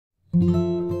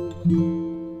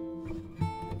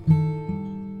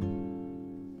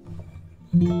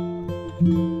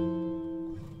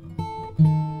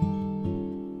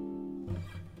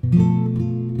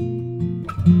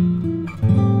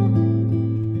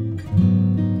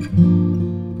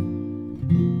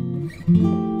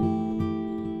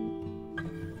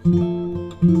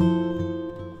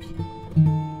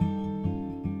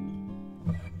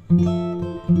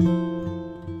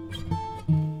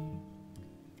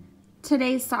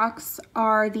Today's socks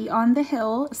are the On the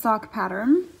Hill sock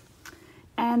pattern,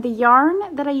 and the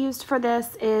yarn that I used for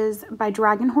this is by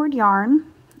Dragon Horde Yarn.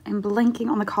 I'm blanking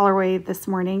on the colorway this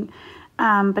morning,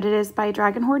 but it is by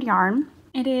Dragon Horde Yarn.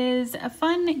 It is a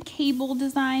fun cable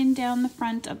design down the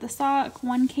front of the sock,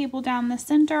 one cable down the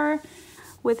center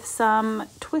with some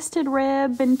twisted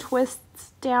rib and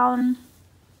twists down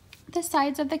the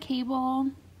sides of the cable.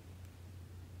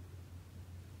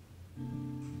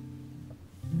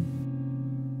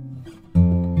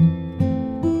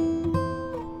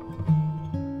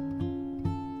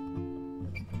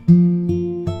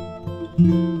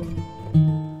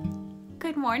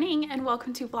 Good morning and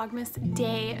welcome to Vlogmas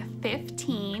day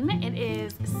 15. It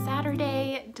is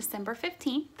Saturday, December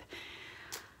 15th.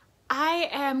 I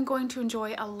am going to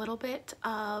enjoy a little bit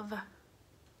of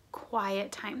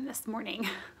quiet time this morning.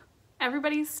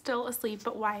 Everybody's still asleep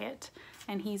but Wyatt,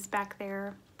 and he's back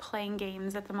there playing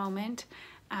games at the moment.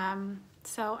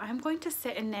 So I'm going to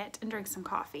sit and knit and drink some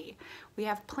coffee. We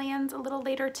have plans a little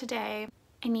later today.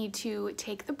 I need to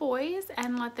take the boys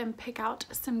and let them pick out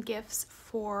some gifts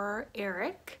for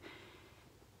Eric.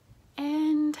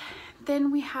 And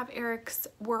then we have Eric's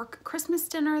work Christmas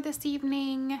dinner this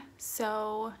evening,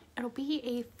 so it'll be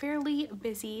a fairly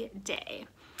busy day.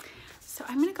 So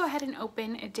I'm gonna go ahead and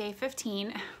open day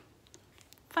 15.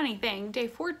 Funny thing, day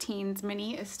 14's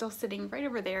mini is still sitting right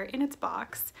over there in its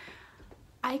box.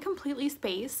 I completely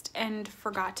spaced and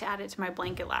forgot to add it to my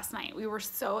blanket last night. We were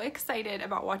so excited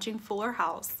about watching Fuller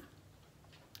House.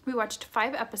 We watched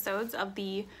 5 episodes of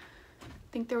the, I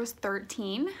think there was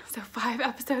 13, so 5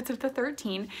 episodes of the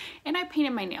 13, and I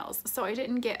painted my nails, so I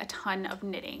didn't get a ton of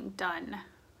knitting done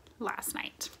last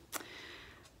night.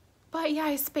 But yeah,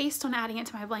 I spaced on adding it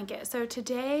to my blanket. So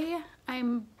today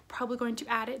I'm probably going to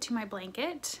add it to my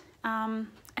blanket.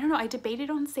 I don't know, I debated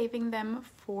on saving them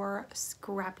for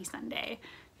Scrappy Sunday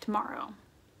tomorrow,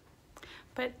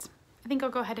 but I think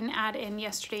I'll go ahead and add in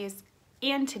yesterday's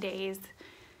and today's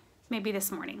maybe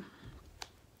this morning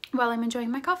while I'm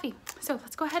enjoying my coffee. So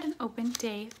let's go ahead and open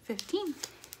day 15.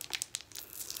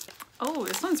 Oh,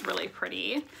 this one's really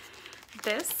pretty.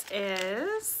 This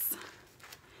is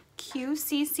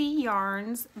QCC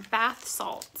Yarns Bath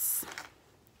Salts.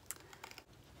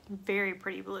 Very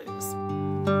pretty blues.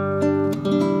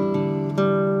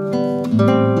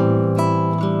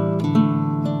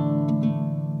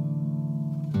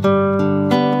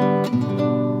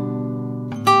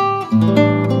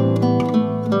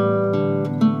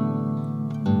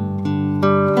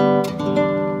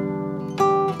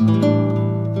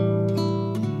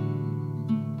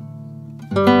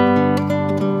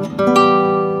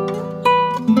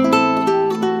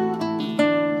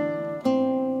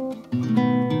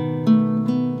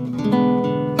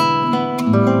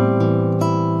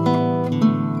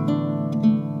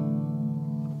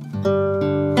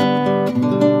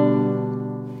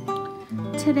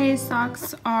 Today's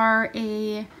socks are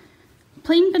a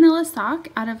plain vanilla sock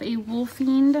out of a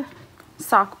Wolfiend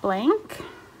sock blank.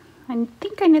 I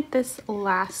think I knit this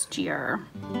last year.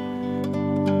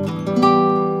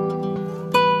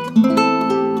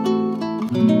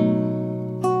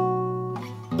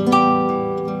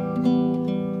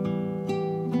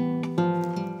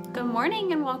 Good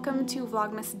morning and welcome to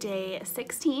Vlogmas day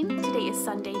 16. Today is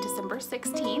Sunday, December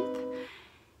 16th.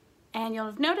 And you'll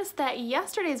have noticed that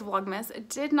yesterday's Vlogmas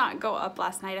did not go up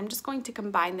last night. I'm just going to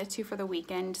combine the two for the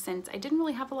weekend since I didn't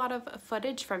really have a lot of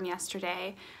footage from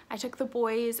yesterday. I took the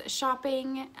boys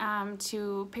shopping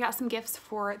to pick out some gifts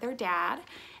for their dad,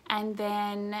 and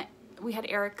then we had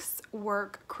Eric's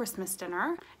work Christmas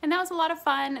dinner, and that was a lot of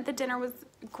fun. The dinner was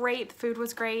great, the food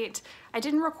was great. I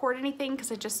didn't record anything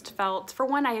because I just felt, for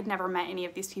one, I had never met any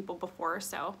of these people before,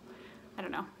 so I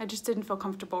don't know. I just didn't feel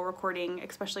comfortable recording,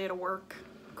 especially at a work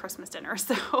Christmas dinner.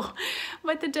 So,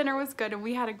 but the dinner was good and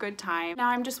we had a good time. Now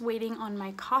I'm just waiting on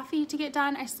my coffee to get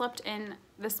done. I slept in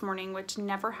this morning, which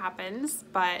never happens,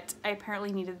 but I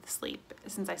apparently needed the sleep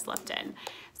since I slept in.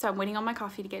 So I'm waiting on my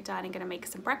coffee to get done and gonna make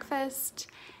some breakfast,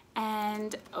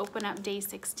 and open up day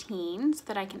 16 so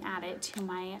that I can add it to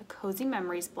my Cozy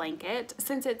Memories blanket.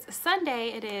 Since it's Sunday,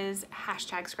 it is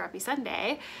hashtag Scrappy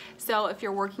Sunday. So if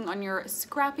you're working on your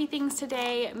scrappy things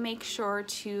today, make sure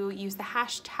to use the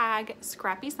hashtag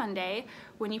Scrappy Sunday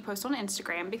when you post on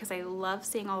Instagram, because I love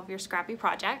seeing all of your scrappy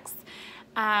projects.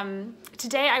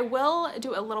 Today I will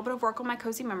do a little bit of work on my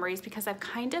Cozy Memories because I've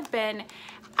kind of been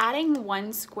adding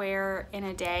one square in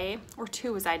a day, or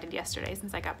two as I did yesterday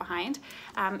since I got behind.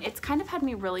 It's kind of had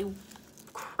me really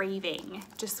craving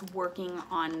just working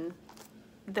on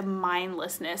the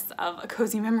mindlessness of a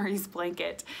Cozy Memories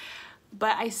blanket.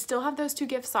 But I still have those 2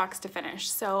 gift socks to finish.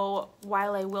 So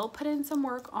while I will put in some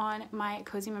work on my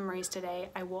Cozy Memories today,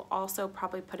 I will also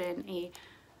probably put in a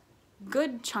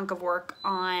good chunk of work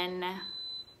on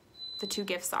the 2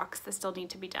 gift socks that still need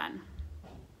to be done.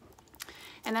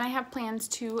 And then I have plans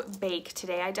to bake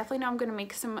today. I definitely know I'm gonna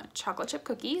make some chocolate chip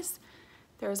cookies.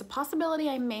 There's a possibility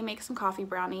I may make some coffee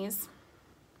brownies.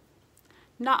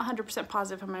 Not 100%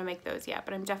 positive I'm gonna make those yet,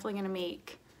 but I'm definitely gonna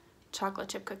make chocolate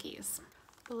chip cookies.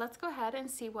 But let's go ahead and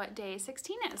see what day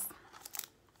 16 is.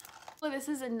 So this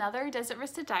is another Desert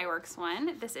Vista Dye Works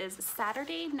one. This is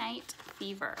Saturday Night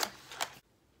Fever.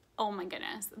 Oh my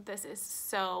goodness, this is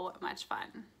so much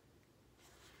fun.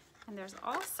 And there's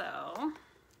also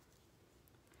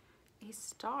a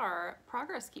star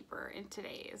progress keeper in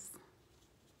today's.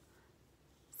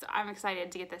 So I'm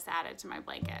excited to get this added to my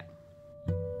blanket.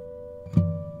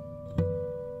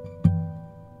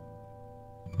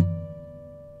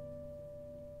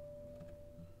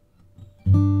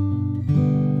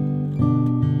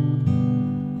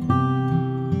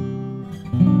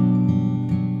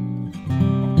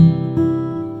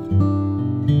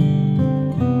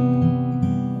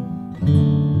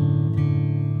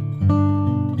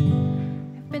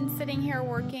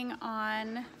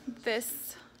 On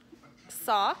this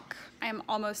sock, I'm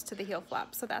almost to the heel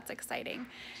flap, so that's exciting.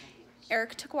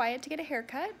 Eric took Wyatt to get a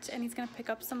haircut, and he's gonna pick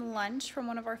up some lunch from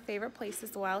one of our favorite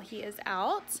places while he is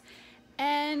out.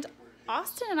 And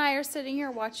Austin and I are sitting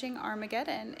here watching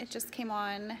Armageddon. It just came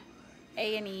on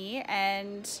A&E,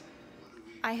 and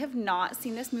I have not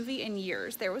seen this movie in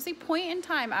years. There was a point in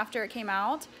time after it came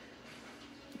out,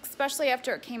 especially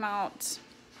after it came out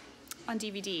on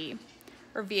DVD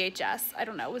or VHS. I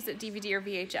don't know, was it DVD or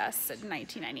VHS in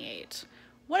 1998?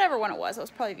 Whatever one it was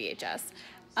probably VHS.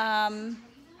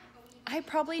 I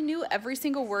probably knew every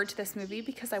single word to this movie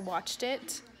because I watched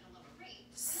it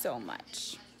so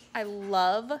much. I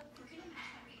love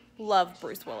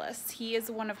Bruce Willis. He is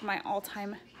one of my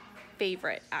all-time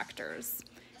favorite actors.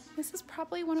 This is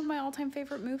probably one of my all-time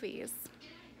favorite movies.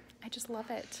 I just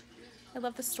love it. I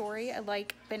love the story. I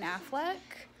like Ben Affleck,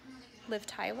 Liv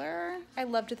Tyler. I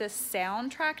loved the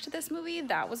soundtrack to this movie.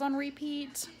 That was on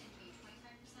repeat.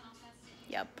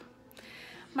 Yep.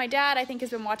 My dad, I think, has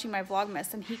been watching my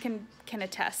Vlogmas, and he can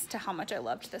attest to how much I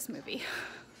loved this movie.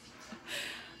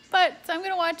 But so I'm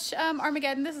gonna watch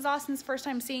Armageddon. This is Austin's first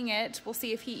time seeing it. We'll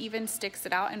see if he even sticks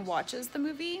it out and watches the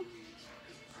movie.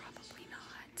 Probably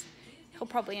not. He'll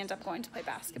probably end up going to play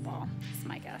basketball. That's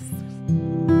my guess.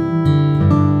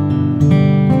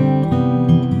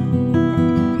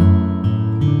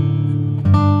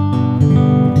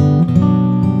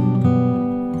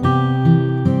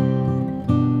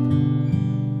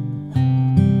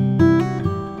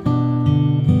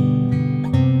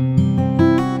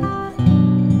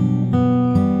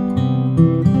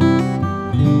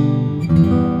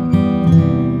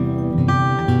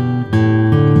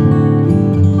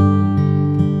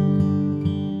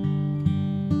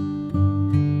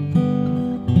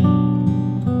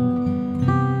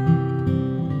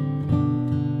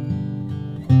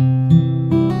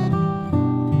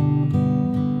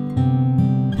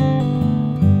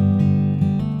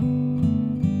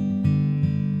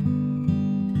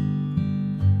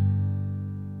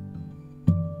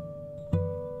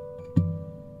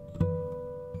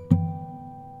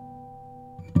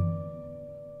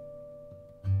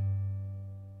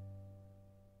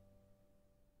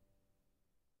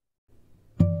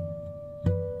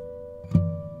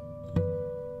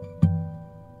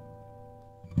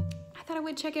 I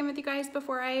would check in with you guys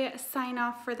before I sign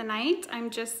off for the night.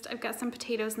 I've got some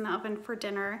potatoes in the oven for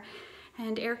dinner,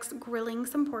 and Eric's grilling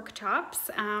some pork chops.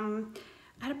 I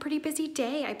had a pretty busy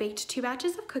day. I baked 2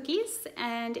 batches of cookies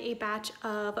and a batch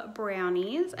of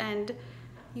brownies, and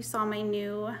you saw my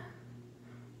new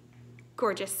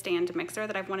gorgeous stand mixer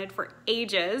that I've wanted for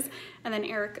ages. And then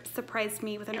Eric surprised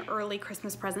me with an early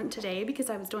Christmas present today because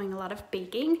I was doing a lot of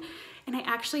baking, and I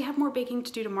actually have more baking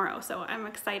to do tomorrow, so I'm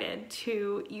excited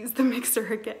to use the mixer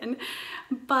again.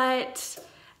 But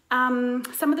some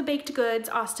of the baked goods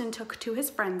Austin took to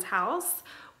his friend's house.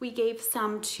 We gave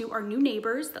some to our new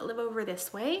neighbors that live over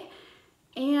this way,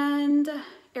 and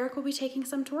Eric will be taking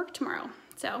some to work tomorrow.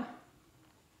 So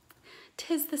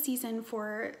 'tis the season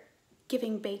for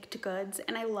giving baked goods,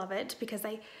 and I love it because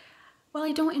while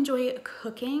I don't enjoy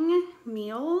cooking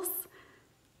meals,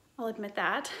 I'll admit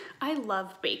that, I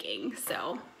love baking.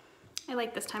 So I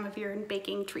like this time of year and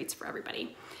baking treats for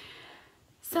everybody.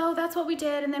 So that's what we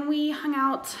did, and then we hung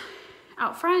out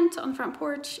front on the front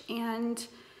porch and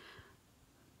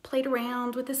played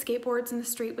around with the skateboards in the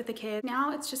street with the kids.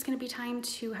 Now it's just gonna be time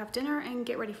to have dinner and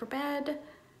get ready for bed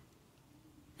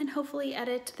and hopefully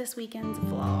edit this weekend's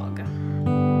vlog.